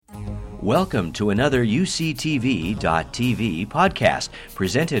Welcome to another UCTV.tv podcast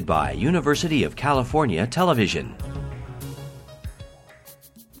presented by University of California Television.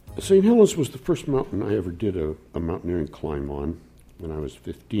 St. Helens was the first mountain I ever did a mountaineering climb on when I was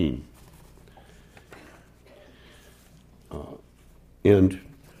 15.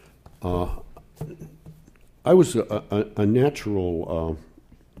 I was a natural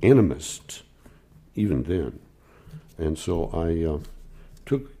animist even then. And so I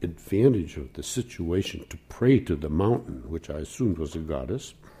took advantage of the situation to pray to the mountain, which I assumed was a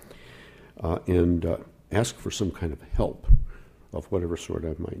goddess, and ask for some kind of help of whatever sort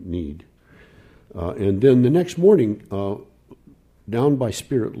I might need. And then the next morning, down by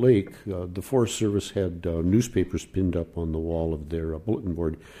Spirit Lake, the Forest Service had newspapers pinned up on the wall of their bulletin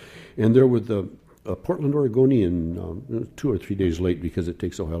board, and there were the Portland Oregonian, 2 or 3 days late because it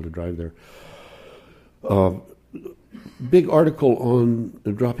takes a while to drive there, big article on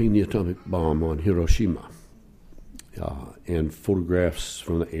dropping the atomic bomb on Hiroshima, and photographs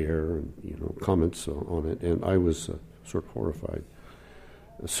from the air and comments on it, and I was sort of horrified.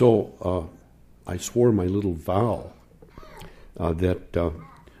 So I swore my little vow that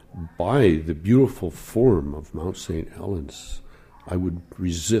by the beautiful form of Mount St. Helens, I would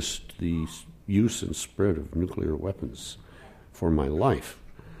resist the use and spread of nuclear weapons for my life.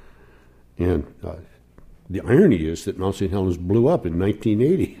 And the irony is that Mount St. Helens blew up in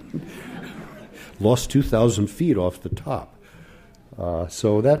 1980, lost 2,000 feet off the top.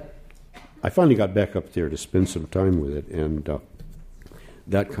 So that I finally got back up there to spend some time with it, and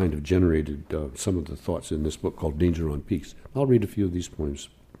that kind of generated some of the thoughts in this book called Danger on Peaks. I'll read a few of these poems.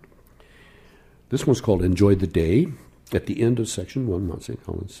 This one's called Enjoy the Day, at the end of section 1, Mount St.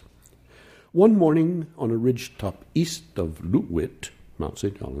 Helens. One morning on a ridge top east of Lutwit, Mount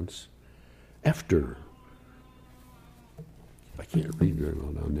St. Helens, after I can't read very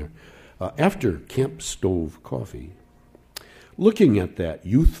well down there. After camp stove coffee, looking at that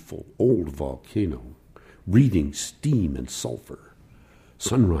youthful old volcano, breathing steam and sulfur,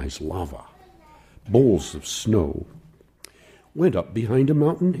 sunrise lava, bowls of snow, went up behind a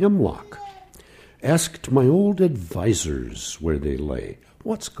mountain hemlock, asked my old advisors where they lay,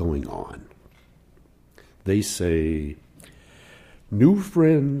 what's going on? They say, new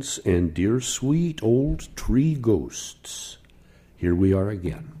friends and dear sweet old tree ghosts, here we are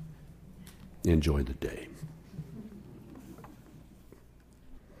again. Enjoy the day.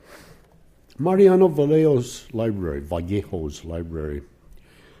 Mariano Vallejo's library,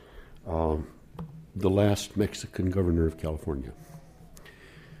 the last Mexican governor of California.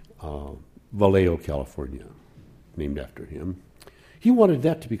 Vallejo, California, named after him. He wanted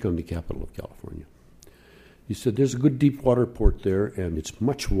that to become the capital of California. He said, there's a good deep water port there, and it's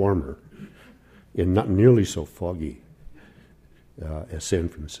much warmer and not nearly so foggy as San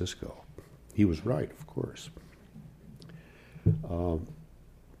Francisco. He was right, of course.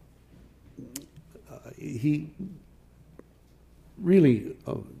 He really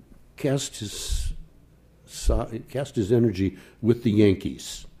cast his energy with the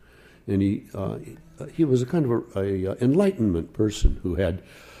Yankees, and he was a kind of a Enlightenment person who had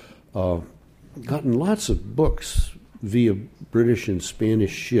gotten lots of books via British and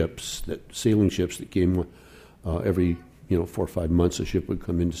Spanish ships, sailing ships that came every 4 or 5 months. A ship would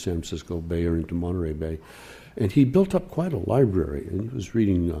come into San Francisco Bay or into Monterey Bay, and he built up quite a library. And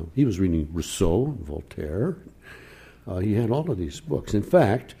he was reading Rousseau, Voltaire. He had all of these books. In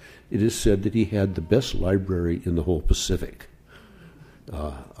fact, it is said that he had the best library in the whole Pacific.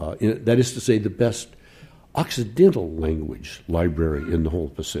 That is to say, the best Occidental language library in the whole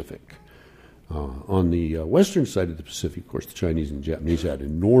Pacific. On the western side of the Pacific, of course, the Chinese and Japanese had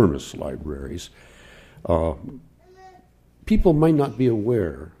enormous libraries. People might not be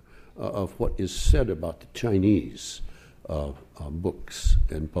aware of what is said about the Chinese books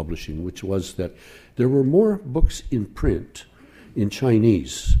and publishing, which was that there were more books in print in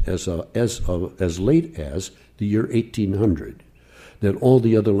Chinese as late as the year 1800 than all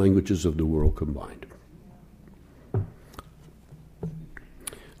the other languages of the world combined.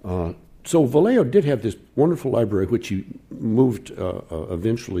 So Vallejo did have this wonderful library, which he moved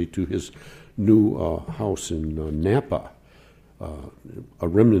eventually to his new house in Napa. A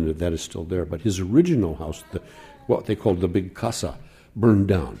remnant of that is still there, but his original house, what they called the Big Casa, burned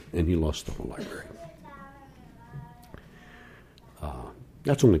down, and he lost the whole library.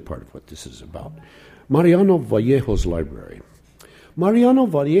 That's only part of what this is about. Mariano Vallejo's library. Mariano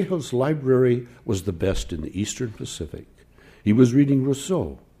Vallejo's library was the best in the Eastern Pacific. He was reading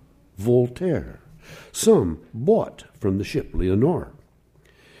Rousseau, Voltaire, some bought from the ship Leonore.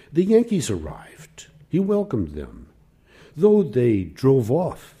 The Yankees arrived. He welcomed them. Though they drove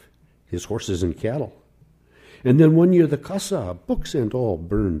off, his horses and cattle. And then one year the casa, books and all,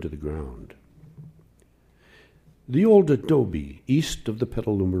 burned to the ground. The old adobe east of the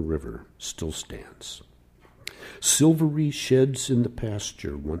Petaluma River still stands. Silvery sheds in the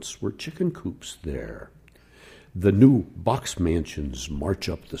pasture once were chicken coops there. The new box mansions march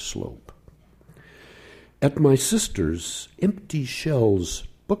up the slope. At my sister's empty shells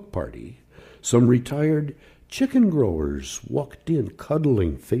book party, some retired chicken growers walked in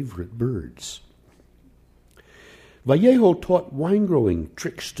cuddling favorite birds. Vallejo taught wine-growing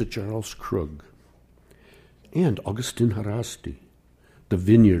tricks to Charles Krug and Agustin Harasti. The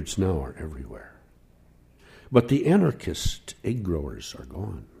vineyards now are everywhere. But the anarchist egg growers are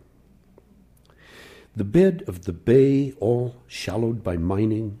gone. The bed of the bay, all shallowed by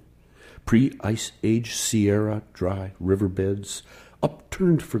mining, pre-Ice Age Sierra dry riverbeds,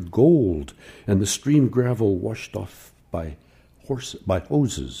 upturned for gold, and the stream gravel washed off by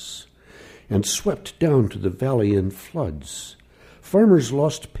hoses, and swept down to the valley in floods. Farmers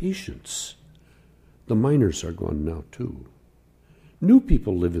lost patience. The miners are gone now, too. New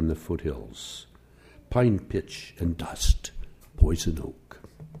people live in the foothills. Pine pitch and dust, poison oak.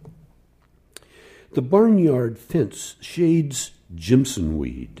 The barnyard fence shades Jimson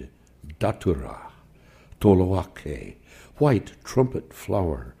weed, datura, toloake, white trumpet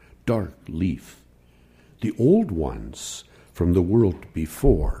flower, dark leaf. The old ones from the world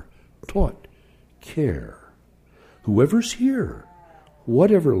before taught care. Whoever's here,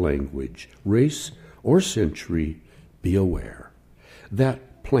 whatever language, race, or century, be aware.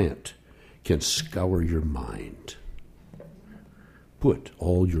 That plant can scour your mind. Put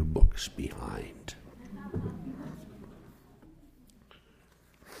all your books behind.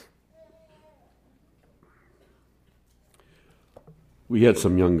 We had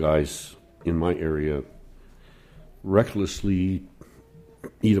some young guys in my area recklessly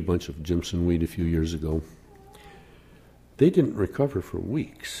eat a bunch of Jimson weed a few years ago. They didn't recover for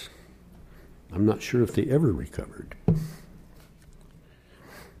weeks. I'm not sure if they ever recovered.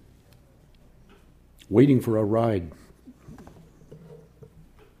 Waiting for a ride.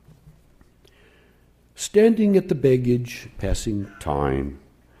 Standing at the baggage, passing time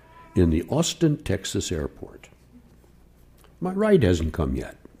in the Austin, Texas airport. My ride hasn't come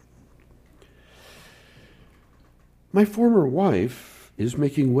yet. My former wife is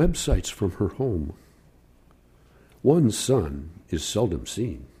making websites from her home. One son is seldom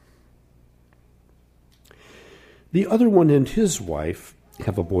seen. The other one and his wife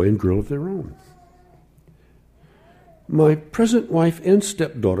have a boy and girl of their own. My present wife and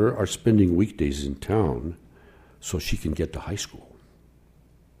stepdaughter are spending weekdays in town so she can get to high school.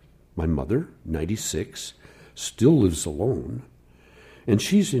 My mother, 96, still lives alone, and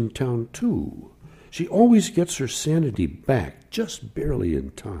she's in town too. She always gets her sanity back just barely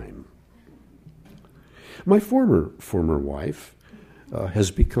in time. My former wife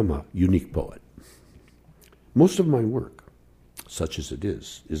has become a unique poet. Most of my work, such as it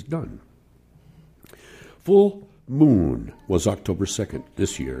is done. Full moon was October 2nd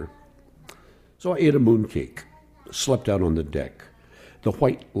this year, so I ate a moon cake, slept out on the deck, the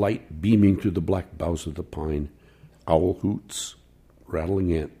white light beaming through the black boughs of the pine, owl hoots,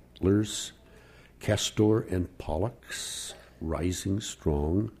 rattling antlers, castor and pollux rising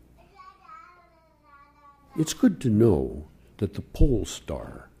strong. It's good to know that the pole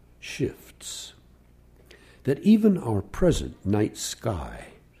star shifts, that even our present night sky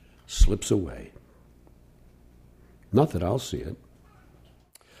slips away. Not that I'll see it.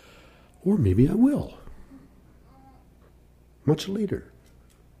 Or maybe I will. Much later.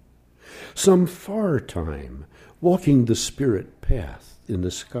 Some far time walking the spirit path in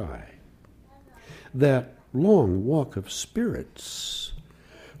the sky. That long walk of spirits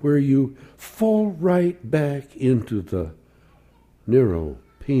where you fall right back into the narrow,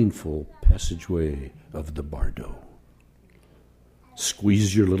 painful passageway of the bardo.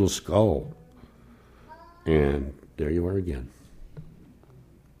 Squeeze your little skull, and there you are again,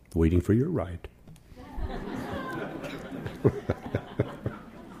 waiting for your ride.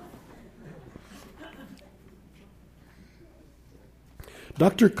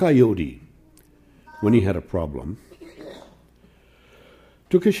 Dr. Coyote, when he had a problem,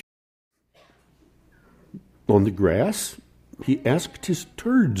 took a on the grass. He asked his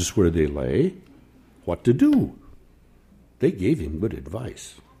turds where they lay what to do. They gave him good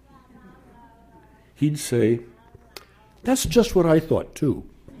advice. He'd say, "That's just what I thought too,"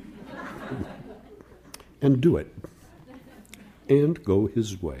 and do it, and go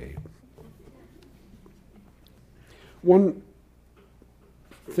his way. One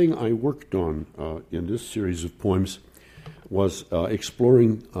thing I worked on in this series of poems was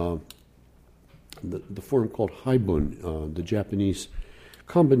exploring the form called haibun, the Japanese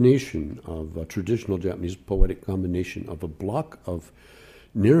combination of a traditional Japanese poetic combination of a block of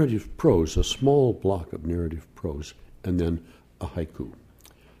narrative prose, a small block of narrative prose, and then a haiku.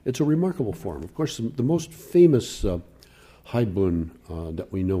 It's a remarkable form. Of course, the most famous haibun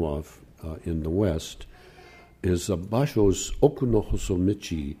that we know of in the West is Basho's Oku no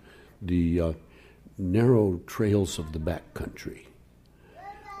Hosomichi, the narrow trails of the backcountry.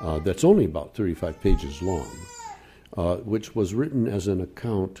 That's only about 35 pages long, which was written as an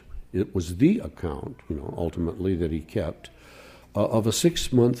account. It was the account, ultimately that he kept, of a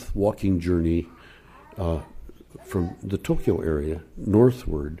 6-month walking journey from the Tokyo area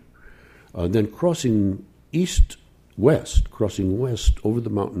northward, then crossing west over the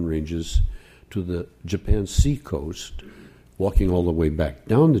mountain ranges to the Japan Sea coast, walking all the way back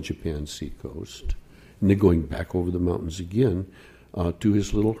down the Japan Sea coast, and then going back over the mountains again to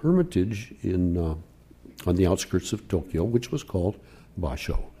his little hermitage on the outskirts of Tokyo, which was called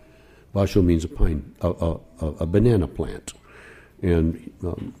Basho. Basho means a banana plant. And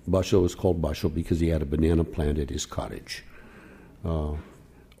Basho is called Basho because he had a banana plant at his cottage.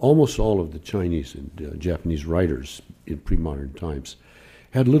 Almost all of the Chinese and Japanese writers in pre-modern times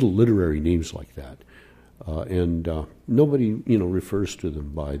had little literary names like that. And nobody, refers to them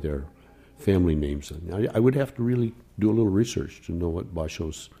by their family names. I would have to really do a little research to know what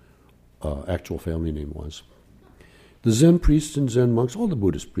Basho's actual family name was. The Zen priests and Zen monks, all the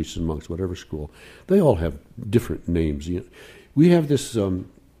Buddhist priests and monks, whatever school, they all have different names. We have this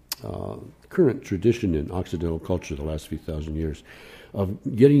current tradition in Occidental culture the last few thousand years of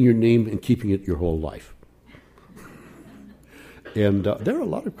getting your name and keeping it your whole life. And there are a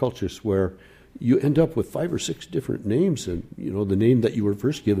lot of cultures where you end up with 5 or 6 different names, and the name that you were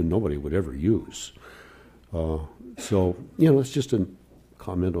first given nobody would ever use. So it's just a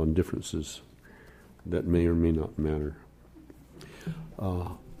comment on differences that may or may not matter.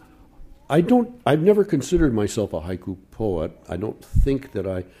 I've never considered myself a haiku poet. I don't think that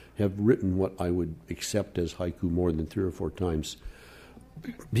I have written what I would accept as haiku more than 3 or 4 times,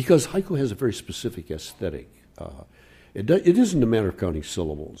 because haiku has a very specific aesthetic. It isn't a matter of counting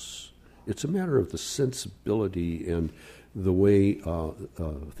syllables. It's a matter of the sensibility and the way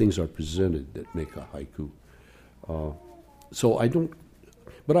things are presented that make a haiku.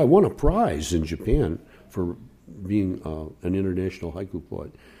 But I won a prize in Japan for being an international haiku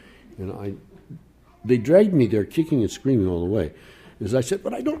poet. And they dragged me there kicking and screaming all the way. As I said,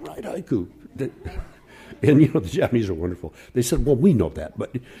 but I don't write haiku. And, the Japanese are wonderful. They said, well, we know that,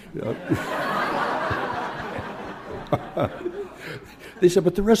 but... They said,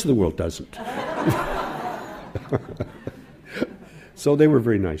 but the rest of the world doesn't. So they were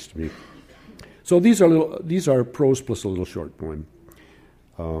very nice to me. So these are prose plus a little short poem.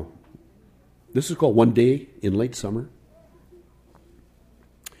 This is called One Day in Late Summer.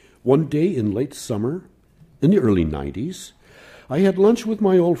 One day in late summer, in the early 90s, I had lunch with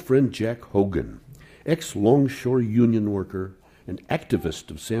my old friend Jack Hogan, ex-Longshore Union worker and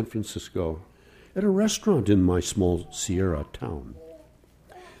activist of San Francisco, at a restaurant in my small Sierra town.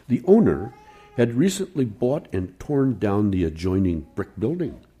 The owner had recently bought and torn down the adjoining brick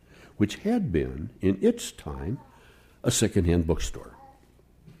building, which had been, in its time, a second-hand bookstore.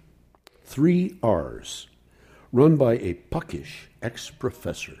 3 R's, run by a puckish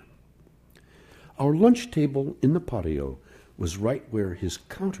ex-professor. Our lunch table in the patio was right where his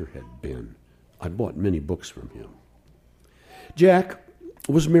counter had been. I bought many books from him. Jack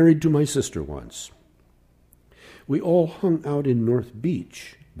was married to my sister once. We all hung out in North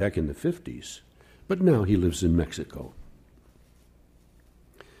Beach back in the 50s, but now he lives in Mexico.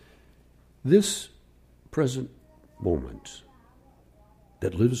 This present moment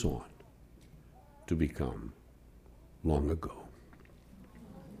that lives on to become long ago.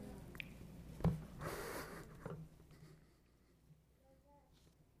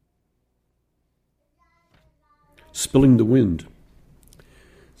 Spilling the Wind.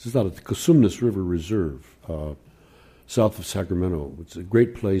 This is out of the Cosumnes River Reserve, south of Sacramento. It's a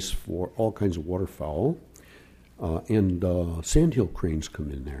great place for all kinds of waterfowl, and sandhill cranes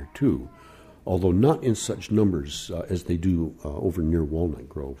come in there too, although not in such numbers as they do over near Walnut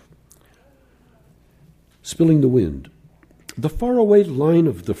Grove. Spilling the Wind. The faraway line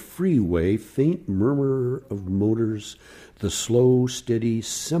of the freeway, faint murmur of motors, the slow, steady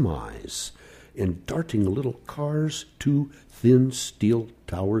semis, and darting little cars, 2 thin steel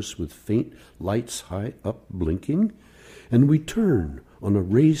towers with faint lights high up blinking, and we turn on a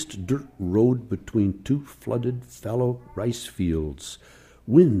raised dirt road between 2 flooded fallow rice fields.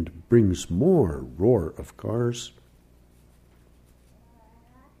 Wind brings more roar of cars.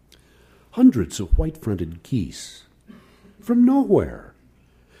 Hundreds of white-fronted geese, from nowhere,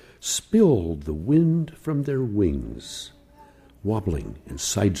 spilled the wind from their wings, wobbling and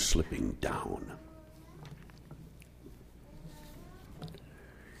side-slipping down.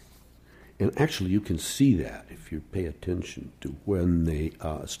 And actually, you can see that if you pay attention to when they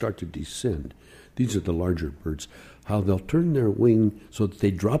start to descend. These are the larger birds, how they'll turn their wing so that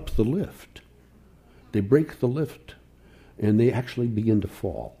they drop the lift. They break the lift, and they actually begin to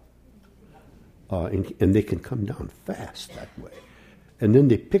fall. And they can come down fast that way. And then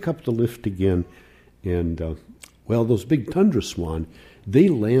they pick up the lift again, and, those big tundra swan, they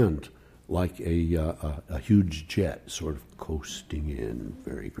land like a huge jet, sort of coasting in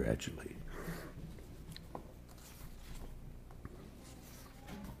very gradually.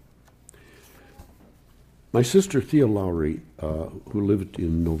 My sister Thea Lowry, who lived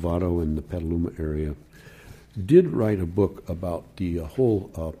in Novato in the Petaluma area, did write a book about the whole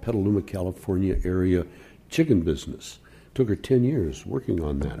Petaluma, California area chicken business. It took her 10 years working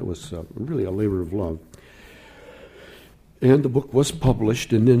on that. It was really a labor of love. And the book was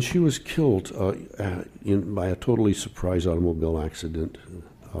published, and then she was killed by a totally surprise automobile accident,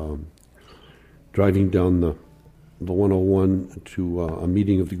 driving down the 101 to a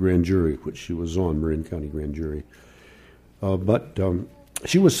meeting of the grand jury, which she was on, Marin County Grand Jury. But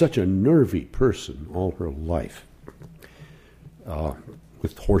she was such a nervy person all her life,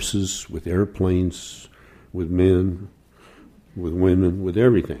 with horses, with airplanes, with men, with women, with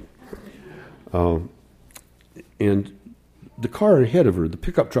everything. And the car ahead of her, the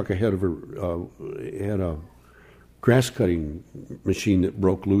pickup truck ahead of her, had a grass-cutting machine that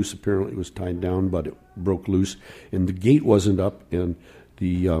broke loose. Apparently it was tied down, but it broke loose, and the gate wasn't up, and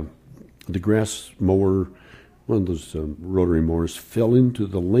the grass mower, one of those rotary mowers, fell into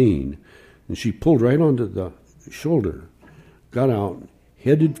the lane, and she pulled right onto the shoulder, got out,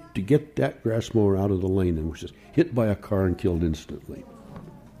 headed to get that grass mower out of the lane, and was just hit by a car and killed instantly.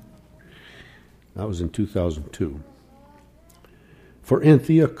 That was in 2002. For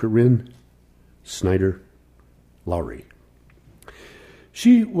Anthea Corinne Snyder Lowry.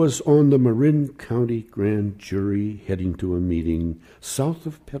 She was on the Marin County Grand Jury heading to a meeting south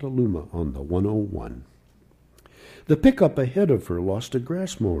of Petaluma on the 101. The pickup ahead of her lost a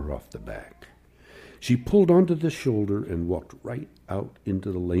grass mower off the back. She pulled onto the shoulder and walked right out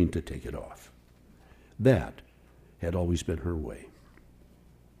into the lane to take it off. That had always been her way.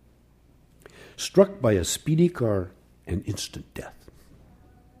 Struck by a speedy car and instant death.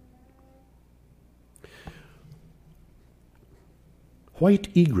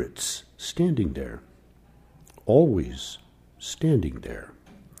 White egrets standing there, always standing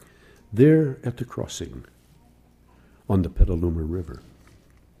there at the crossing on the Petaluma River.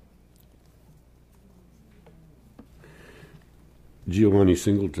 Giovanni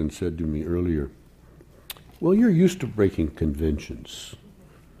Singleton said to me earlier, "Well, you're used to breaking conventions."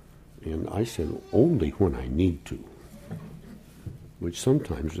 And I said, "Only when I need to," which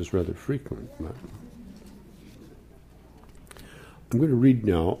sometimes is rather frequent. I'm going to read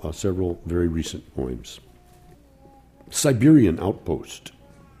now several very recent poems. Siberian Outpost.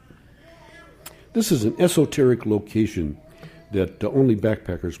 This is an esoteric location that only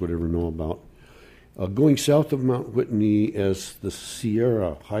backpackers would ever know about. Going south of Mount Whitney as the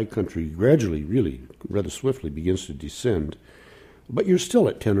Sierra high country gradually, really rather swiftly, begins to descend, but you're still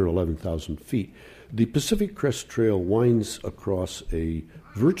at 10 or 11,000 feet. The Pacific Crest Trail winds across a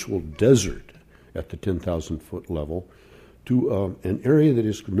virtual desert at the 10,000-foot level to an area that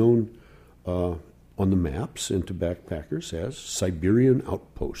is known on the maps and to backpackers as Siberian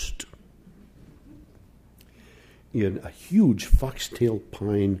Outpost. In a huge foxtail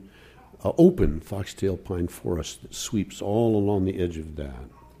pine, open foxtail pine forest that sweeps all along the edge of that.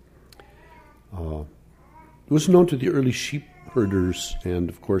 It was known to the early sheep herders and,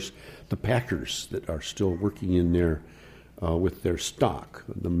 of course, the packers that are still working in there with their stock,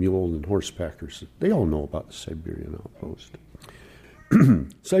 the mule and horse packers. They all know about the Siberian Outpost.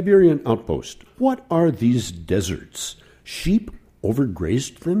 Siberian Outpost. What are these deserts? Sheep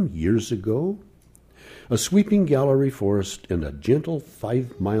overgrazed them years ago? A sweeping gallery forest and a gentle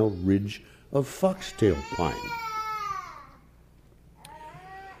 5-mile ridge of foxtail pine.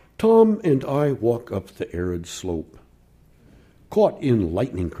 Tom and I walk up the arid slope, caught in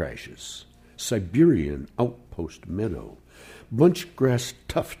lightning crashes, Siberian Outpost meadow, bunch grass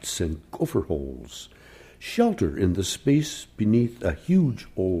tufts and gopher holes, shelter in the space beneath a huge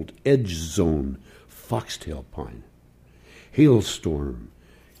old edge zone foxtail pine, hailstorm,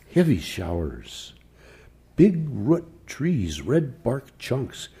 heavy showers, big root trees, red bark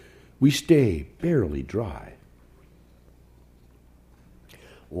chunks. We stay barely dry.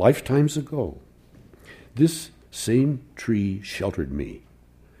 Lifetimes ago, this same tree sheltered me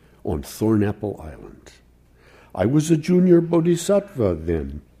on Thornapple Island. I was a junior bodhisattva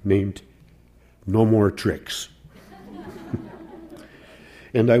then, named No More Tricks.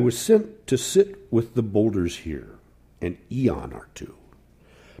 And I was sent to sit with the boulders here, an eon or two,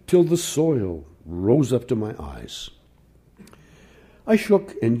 till the soil rose up to my eyes. I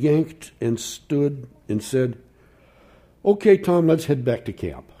shook and yanked and stood and said, "Okay, Tom, let's head back to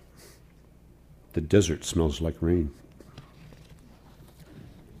camp. The desert smells like rain."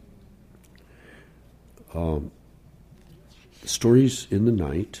 Stories in the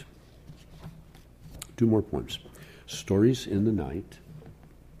Night. 2 more poems. Stories in the Night.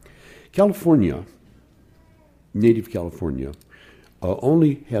 California, native California,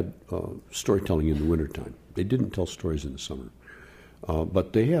 only had storytelling in the wintertime. They didn't tell stories in the summer.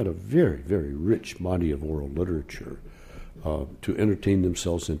 But they had a very, very rich body of oral literature to entertain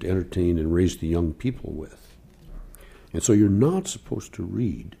themselves and to entertain and raise the young people with. And so you're not supposed to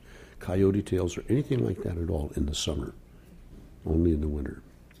read coyote tales or anything like that at all in the summer, only in the winter.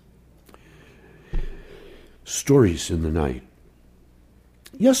 Stories in the Night.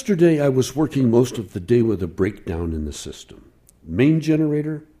 Yesterday I was working most of the day with a breakdown in the system. Main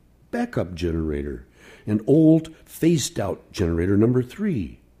generator, backup generator, an old phased-out generator number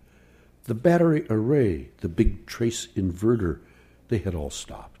 3. The battery array, the big trace inverter, they had all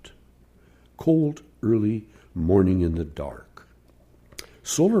stopped. Cold, early morning in the dark.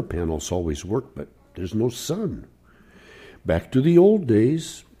 Solar panels always work, but there's no sun. Back to the old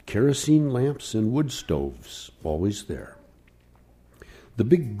days, kerosene lamps and wood stoves, always there. The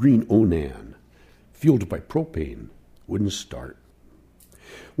big green Onan, fueled by propane, wouldn't start.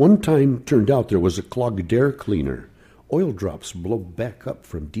 One time turned out there was a clogged air cleaner. Oil drops blow back up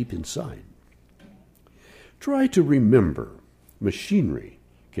from deep inside. Try to remember, machinery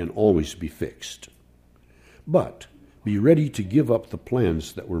can always be fixed. But be ready to give up the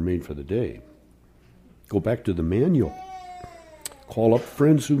plans that were made for the day. Go back to the manual. Call up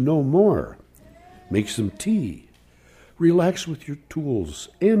friends who know more. Make some tea. Relax with your tools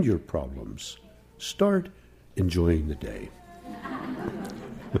and your problems. Start enjoying the day.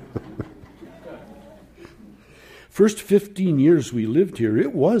 First 15 years we lived here,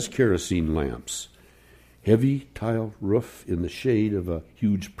 it was kerosene lamps. Heavy tile roof in the shade of a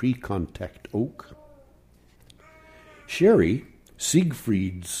huge pre-contact oak. Sherry,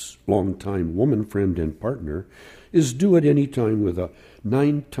 Siegfried's longtime woman friend and partner, is due at any time with a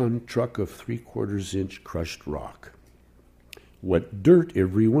 9-ton truck of 3/4-inch crushed rock. Wet dirt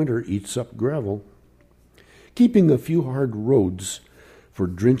every winter eats up gravel. Keeping a few hard roads for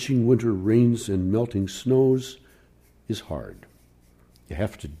drenching winter rains and melting snows is hard. You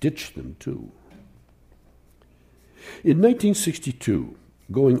have to ditch them, too. In 1962,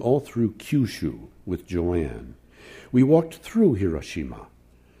 going all through Kyushu with Joanne, we walked through Hiroshima.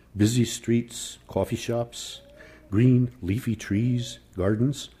 Busy streets, coffee shops, green leafy trees,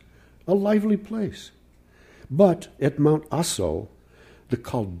 gardens, a lively place. But at Mount Aso, the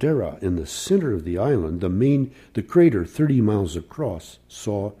caldera in the center of the island, the crater 30 miles across,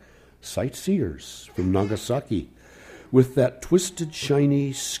 saw sightseers from Nagasaki with that twisted,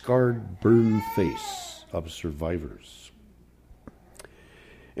 shiny, scarred, burned face of survivors.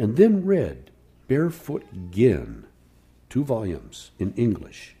 And then read Barefoot Gen, 2 volumes in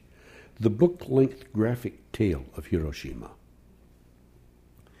English, the book-length graphic tale of Hiroshima.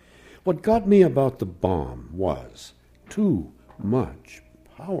 What got me about the bomb was too much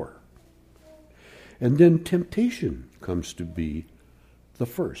power. And then temptation comes to be the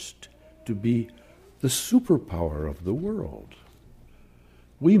first, to be the superpower of the world.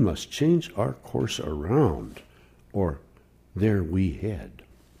 We must change our course around, or there we head.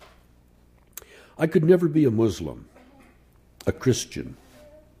 I could never be a Muslim, a Christian,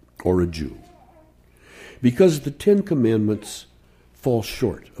 or a Jew, because the 10 Commandments fall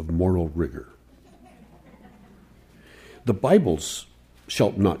short of moral rigor. The Bible's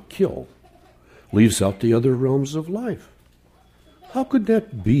 "shalt not kill" leaves out the other realms of life. How could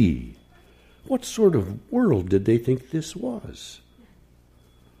that be? What sort of world did they think this was?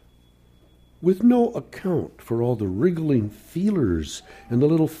 With no account for all the wriggling feelers and the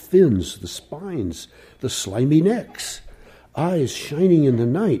little fins, the spines, the slimy necks, eyes shining in the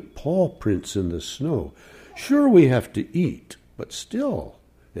night, paw prints in the snow. Sure, we have to eat, but still,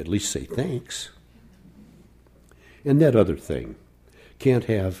 at least say thanks. And that other thing, can't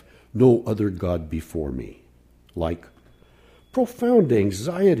have no other God before me, like profound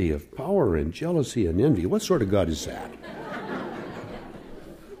anxiety of power and jealousy and envy. What sort of God is that?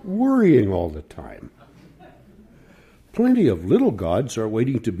 Worrying all the time. Plenty of little gods are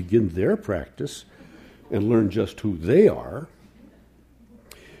waiting to begin their practice and learn just who they are.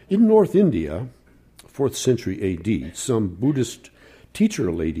 In North India, 4th century A.D., some Buddhist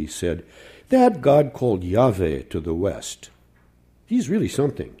teacher lady said, "That god called Yahweh to the West, he's really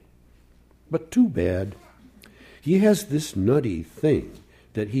something. But too bad. He has this nutty thing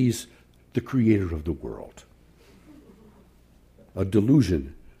that he's the creator of the world." A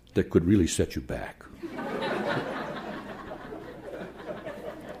delusion that could really set you back.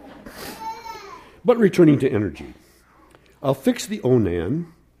 But returning to energy, I'll fix the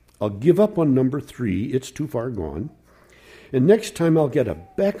Onan, I'll give up on number 3, it's too far gone, and next time I'll get a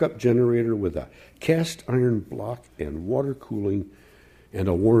backup generator with a cast iron block and water cooling and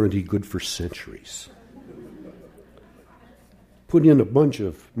a warranty good for centuries. Put in a bunch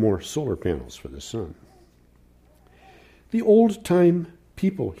of more solar panels for the sun. The old-time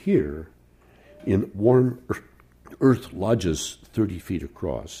people here in warm earth lodges 30 feet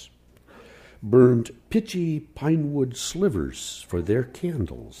across burned pitchy pine wood slivers for their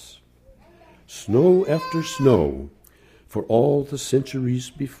candles. Snow after snow for all the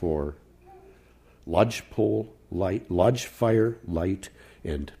centuries before. Lodge fire light,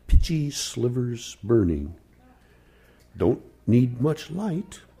 and pitchy slivers burning. Don't need much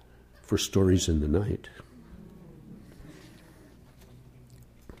light for stories in the night.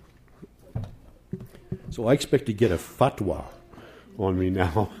 So I expect to get a fatwa on me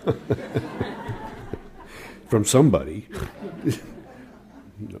now from somebody.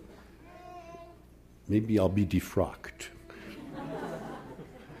 Maybe I'll be defrocked.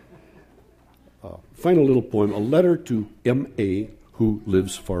 Final little poem, a letter to M.A., who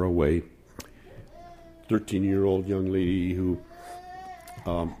lives far away. 13-year-old young lady who,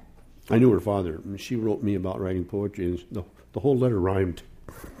 I knew her father, and she wrote me about writing poetry, and the whole letter rhymed.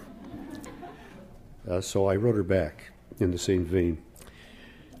 So I wrote her back in the same vein.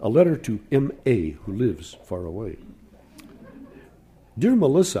 A letter to M.A., who lives far away. Dear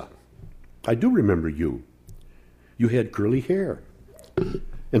Melissa, I do remember you. You had curly hair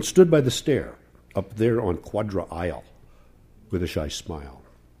and stood by the stair up there on Quadra Isle with a shy smile.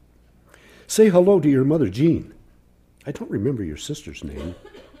 Say hello to your mother, Jean. I don't remember your sister's name,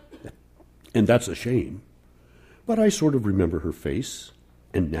 and that's a shame, but I sort of remember her face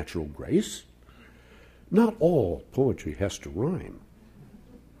and natural grace. Not all poetry has to rhyme,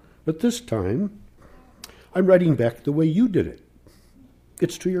 but this time I'm writing back the way you did it.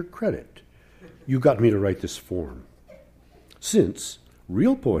 It's to your credit. You got me to write this form, since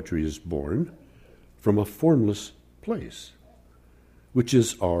real poetry is born from a formless place, which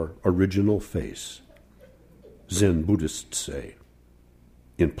is our original face, Zen Buddhists say,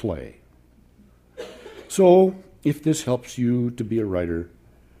 in play. So, if this helps you to be a writer,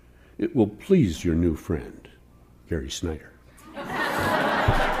 it will please your new friend, Gary Snyder.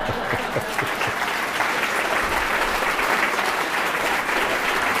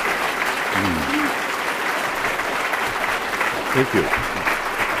 Thank you.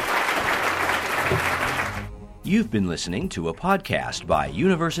 You've been listening to a podcast by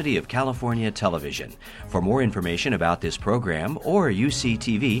University of California Television. For more information about this program or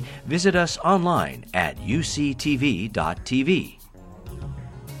UCTV, visit us online at uctv.tv.